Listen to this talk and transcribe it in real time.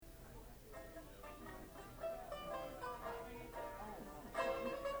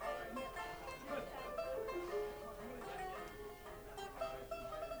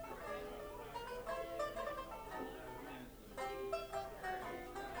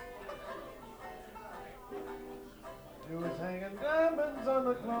Jewels hanging diamonds on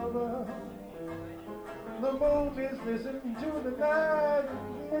the clover. The moon is listening to the night.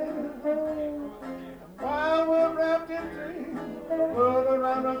 While we're wrapped in dreams, world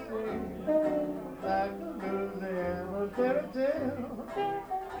around us sings like the Louisiana fairy tale.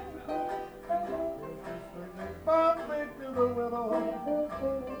 Bumping through the willow,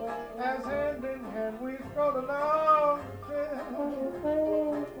 as hand in hand we stroll along the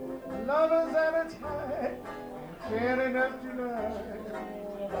trail. Lovers at its height, sharing us tonight,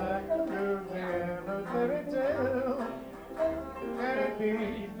 like the Louisiana fairy tale. Can it be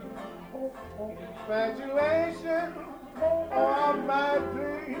infatuation or my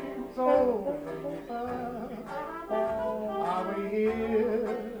dreams so fast? Are we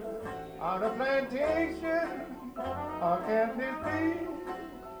here on a plantation, or can this be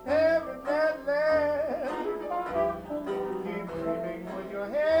heaven at last? Keep dreaming with your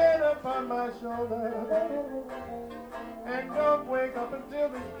head upon my shoulder, and don't wake up until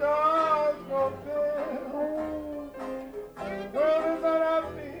the stars go pale. The world is on our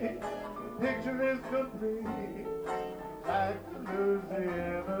feet, the picture is complete, like the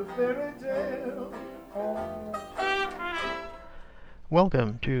Louisiana fairy tale.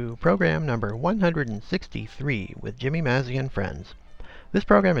 Welcome to program number 163 with Jimmy Mazzy and Friends. This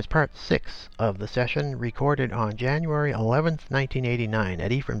program is part 6 of the session recorded on January 11th, 1989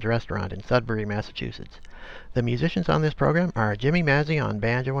 at Ephraim's Restaurant in Sudbury, Massachusetts. The musicians on this program are Jimmy Mazzy on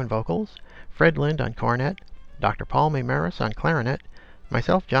banjo and vocals, Fred Lind on cornet, Dr. Paul Maymaris on clarinet,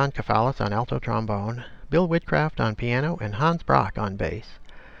 myself, John Kafalis, on alto trombone, Bill Whitcraft on piano, and Hans Brock on bass.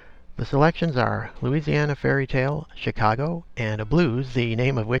 The selections are Louisiana Fairy Tale, Chicago, and a blues, the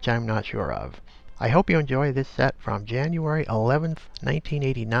name of which I'm not sure of. I hope you enjoy this set from January 11th,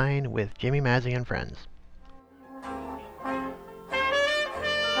 1989 with Jimmy Mazzy and Friends.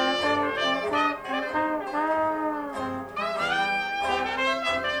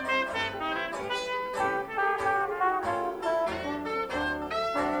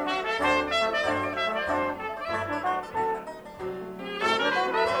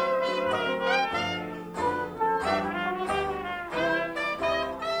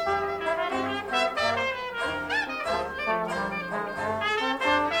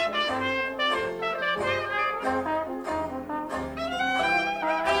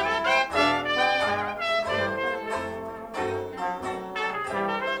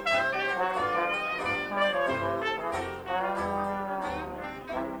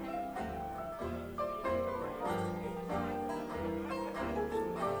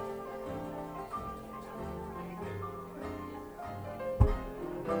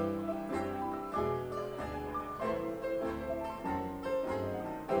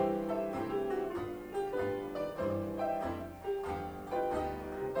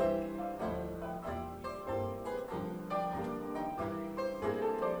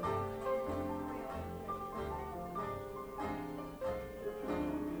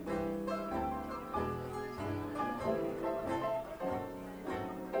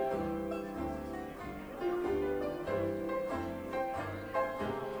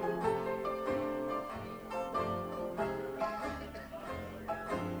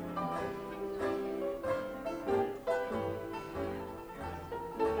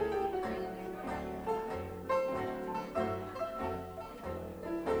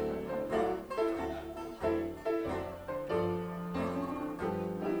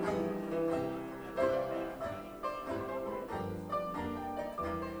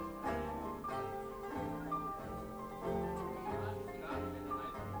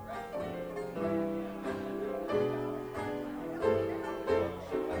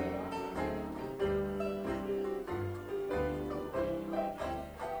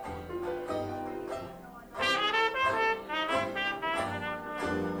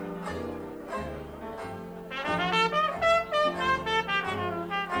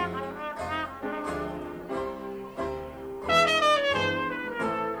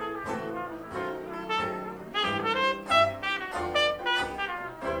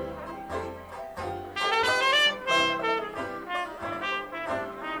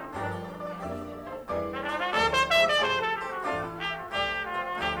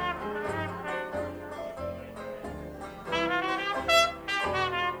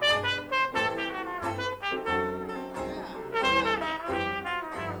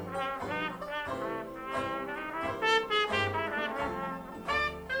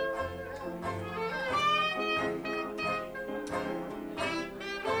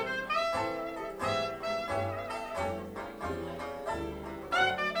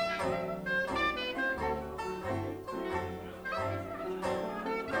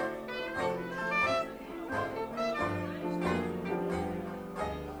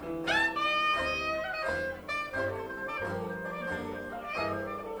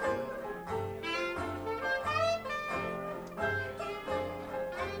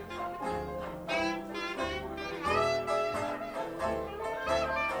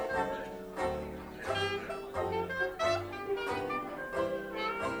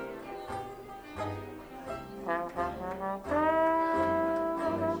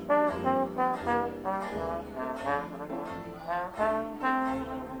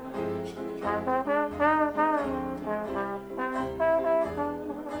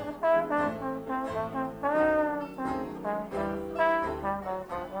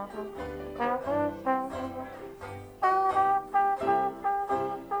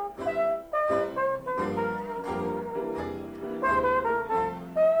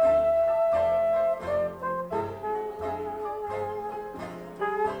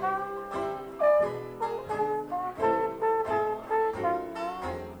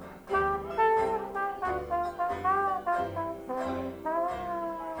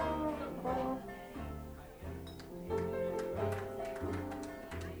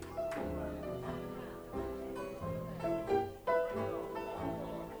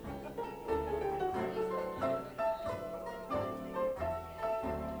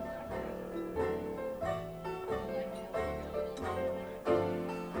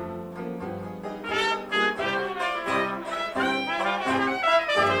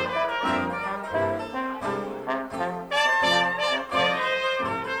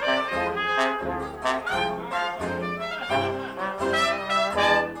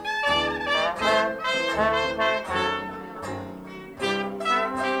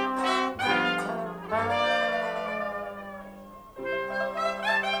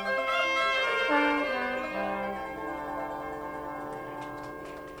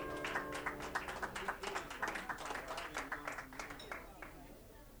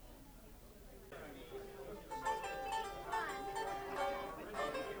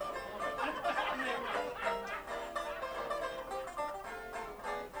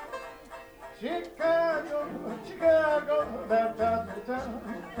 Chicago, Chicago, that got me town,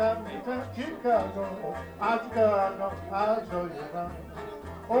 Chicago, Chicago, I'll show you around.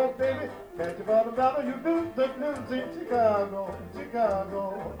 Oh, baby, catch you by the dollar, you do the blues in Chicago,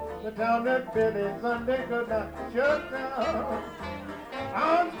 Chicago, the town that Billy Sunday could not shut down.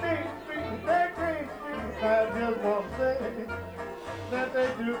 On State Street, that great street, I just want to say that they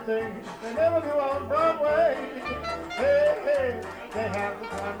do things they never do on Broadway. Hey, hey, they have the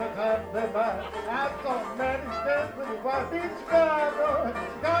time they buy. I saw Maddie dance with his wife in Chicago,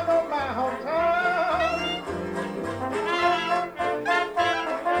 Chicago, my hometown.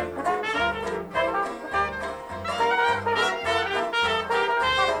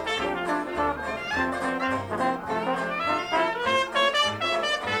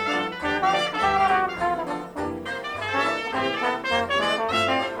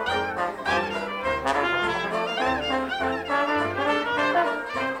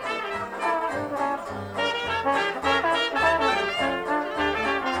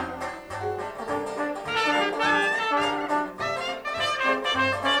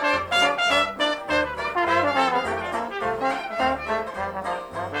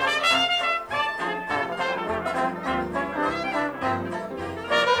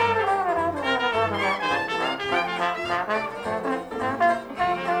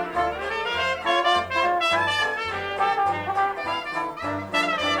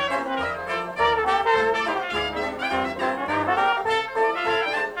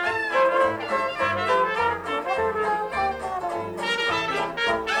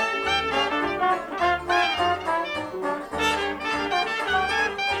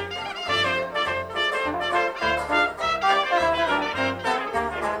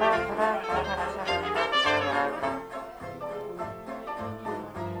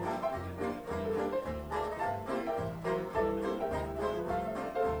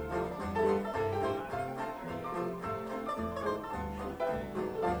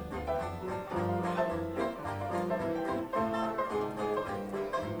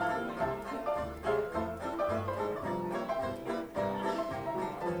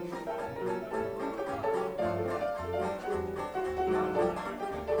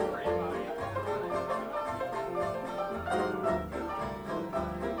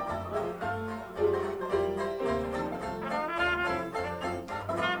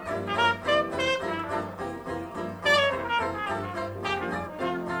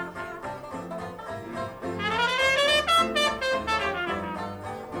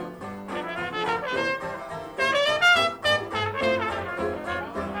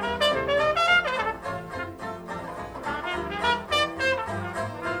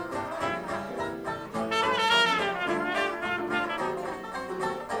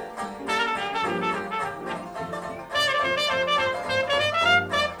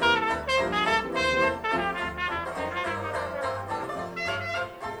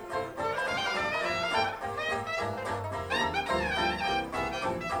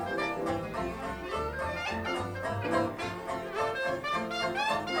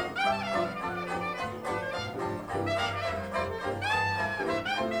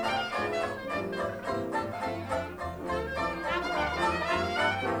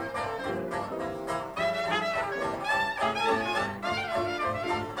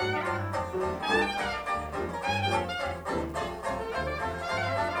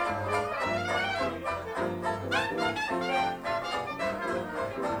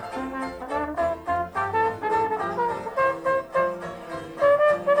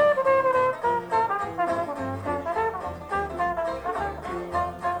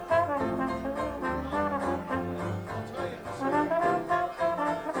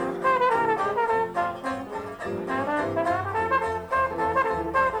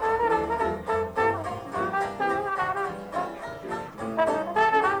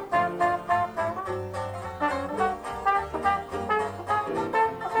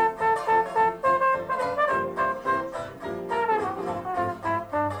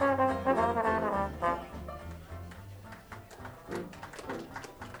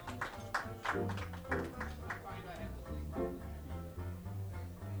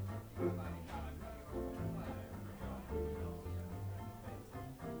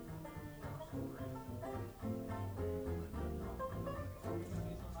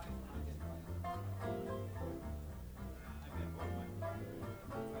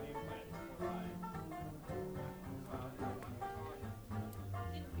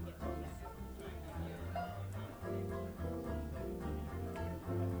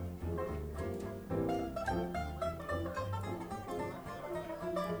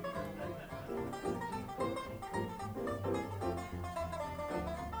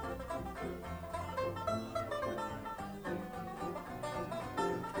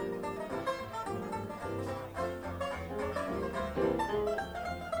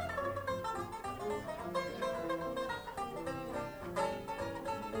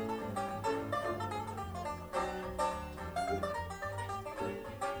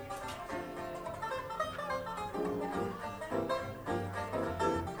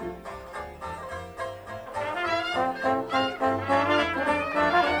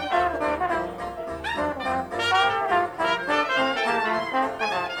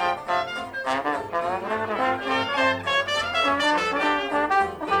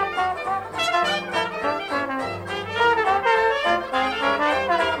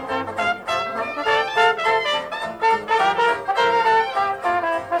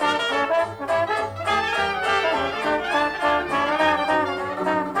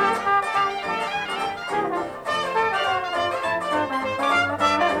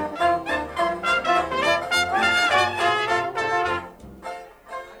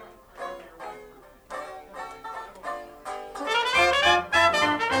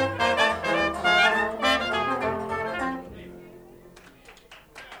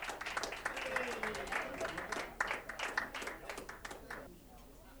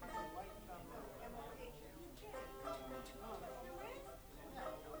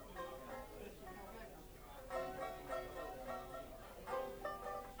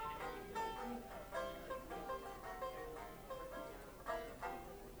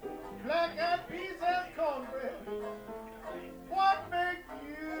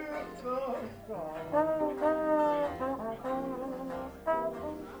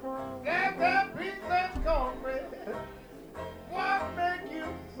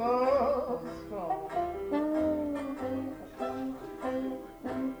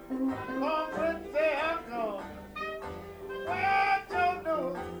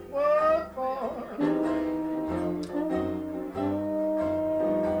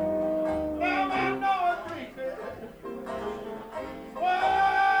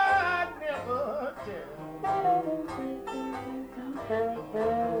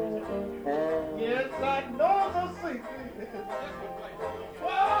 Well,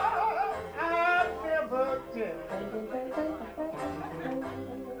 I never did.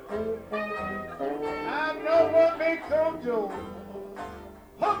 I know what makes them Joe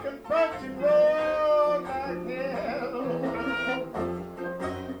hook and punch and roll like hell.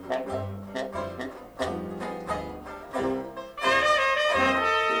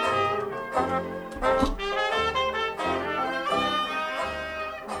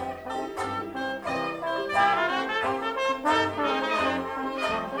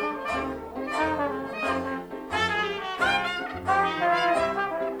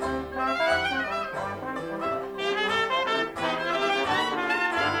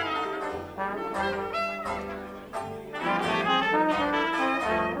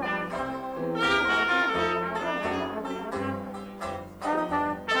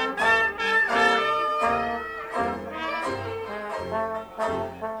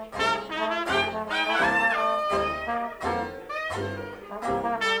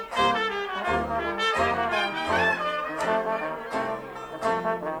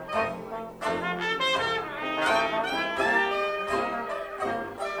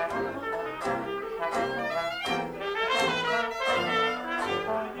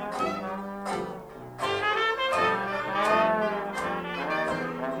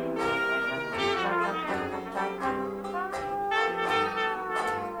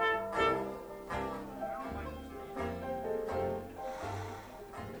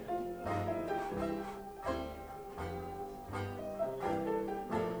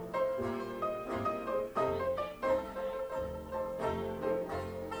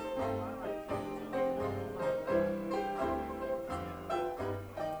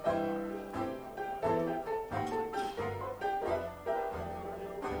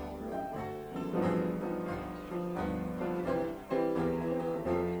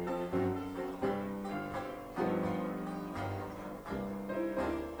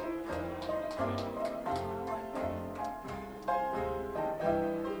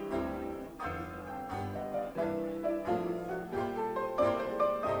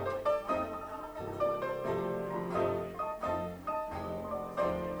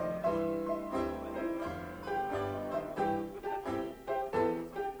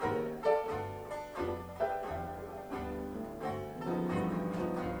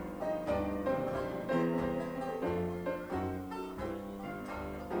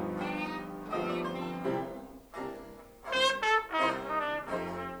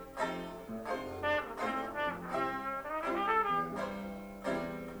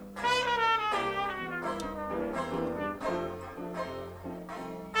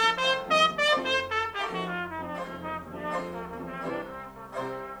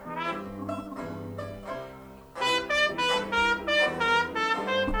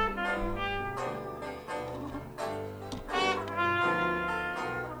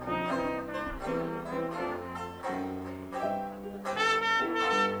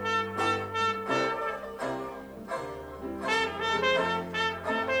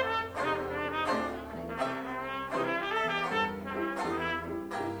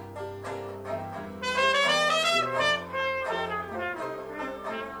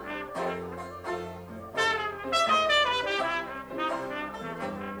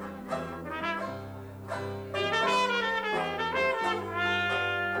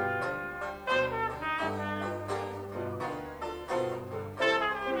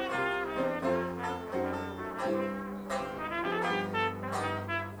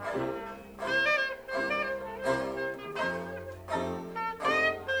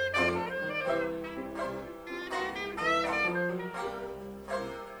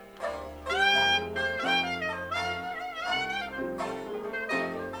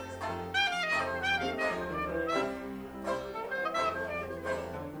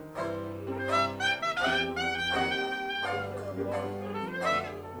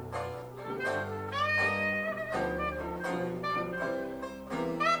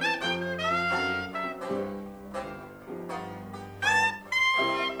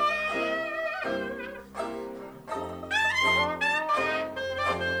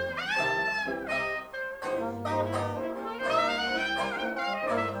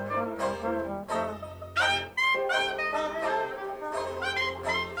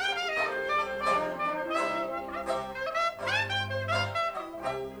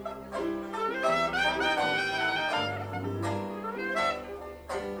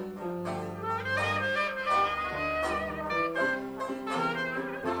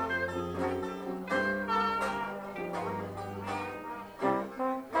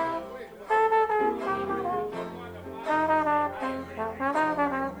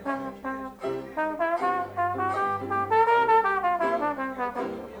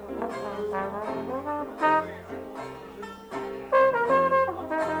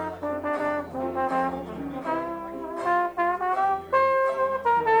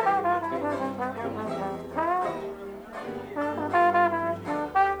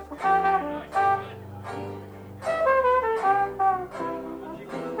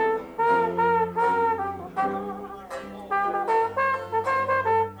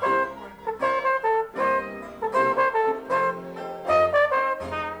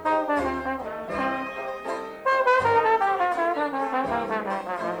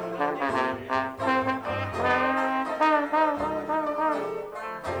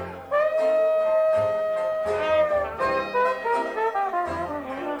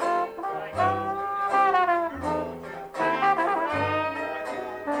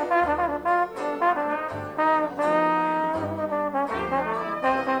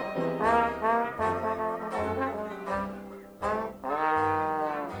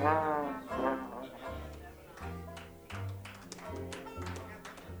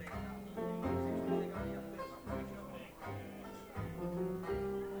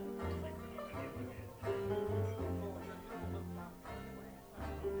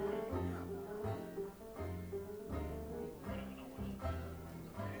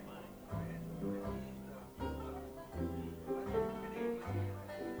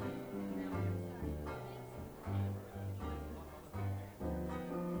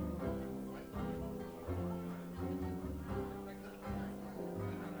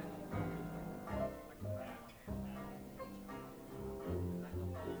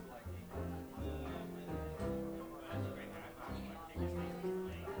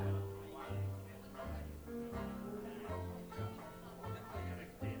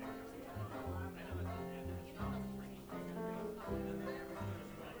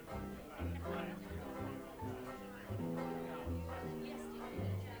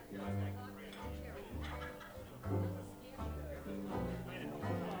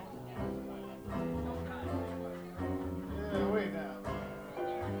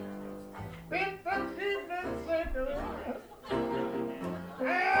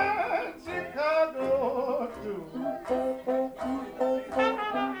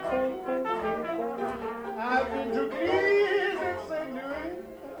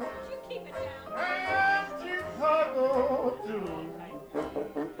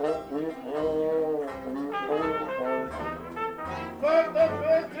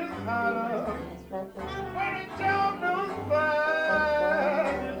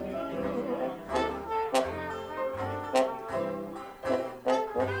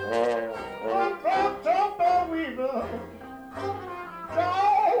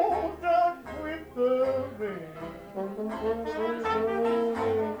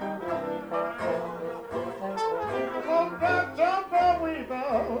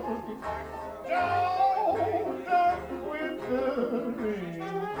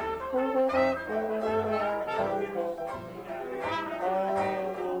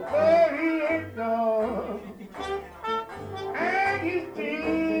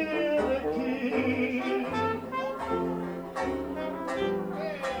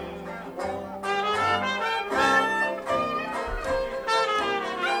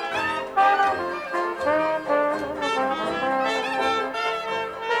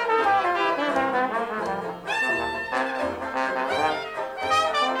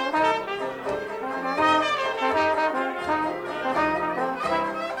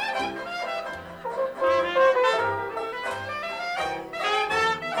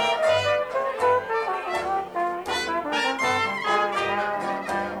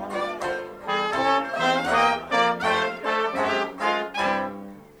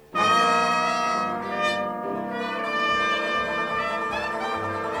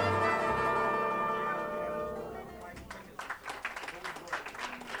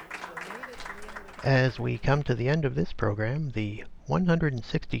 As we come to the end of this program, the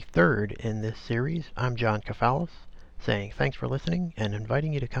 163rd in this series, I'm John Kafalis, saying thanks for listening and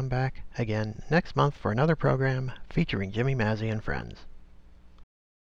inviting you to come back again next month for another program featuring Jimmy Mazzy and friends.